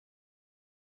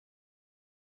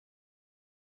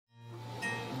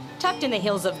Tucked in the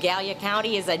hills of Gallia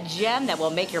County is a gem that will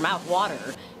make your mouth water.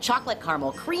 Chocolate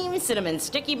caramel cream, cinnamon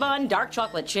sticky bun, dark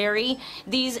chocolate cherry.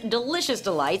 These delicious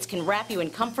delights can wrap you in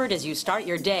comfort as you start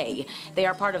your day. They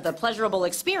are part of the pleasurable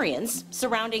experience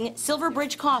surrounding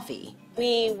Silverbridge coffee.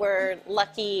 We were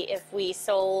lucky if we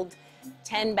sold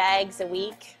 10 bags a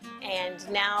week, and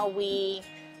now we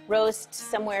roast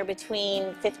somewhere between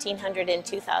 1,500 and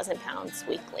 2,000 pounds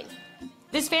weekly.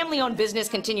 This family-owned business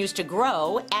continues to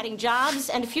grow, adding jobs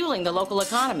and fueling the local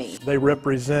economy. They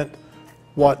represent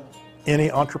what any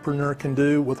entrepreneur can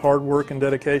do with hard work and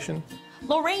dedication.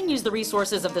 Lorraine used the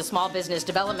resources of the Small Business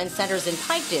Development Centers in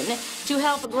Piketon to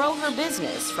help grow her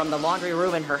business, from the laundry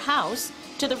room in her house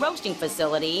to the roasting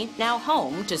facility, now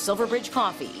home to Silverbridge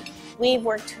Coffee. We've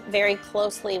worked very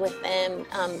closely with them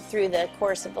through the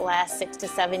course of the last 6 to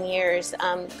 7 years,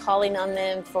 calling on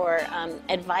them for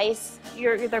advice.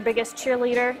 You're their biggest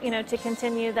cheerleader, to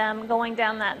continue them going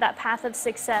down that path of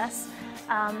success,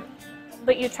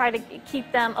 but you try to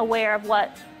keep them aware of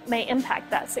what may impact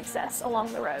that success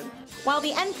along the road. While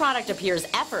the end product appears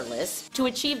effortless, to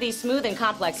achieve these smooth and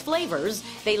complex flavors,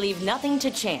 they leave nothing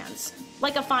to chance.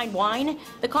 Like a fine wine,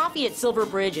 the coffee at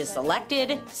Silverbridge is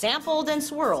selected, sampled, and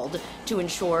swirled to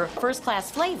ensure first-class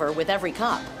flavor with every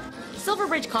cup.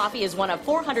 Silverbridge Coffee is one of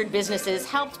 400 businesses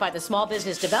helped by the Small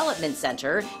Business Development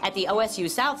Center at the OSU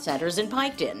South Centers in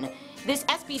Piketon. This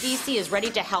SBDC is ready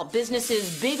to help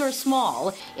businesses big or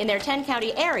small in their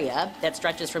 10-county area that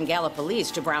stretches from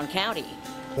Gallipolis to Brown County.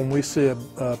 When we see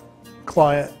a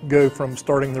client go from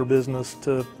starting their business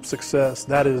to success,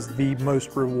 that is the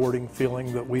most rewarding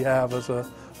feeling that we have as a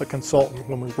consultant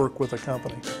when we work with a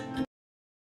company.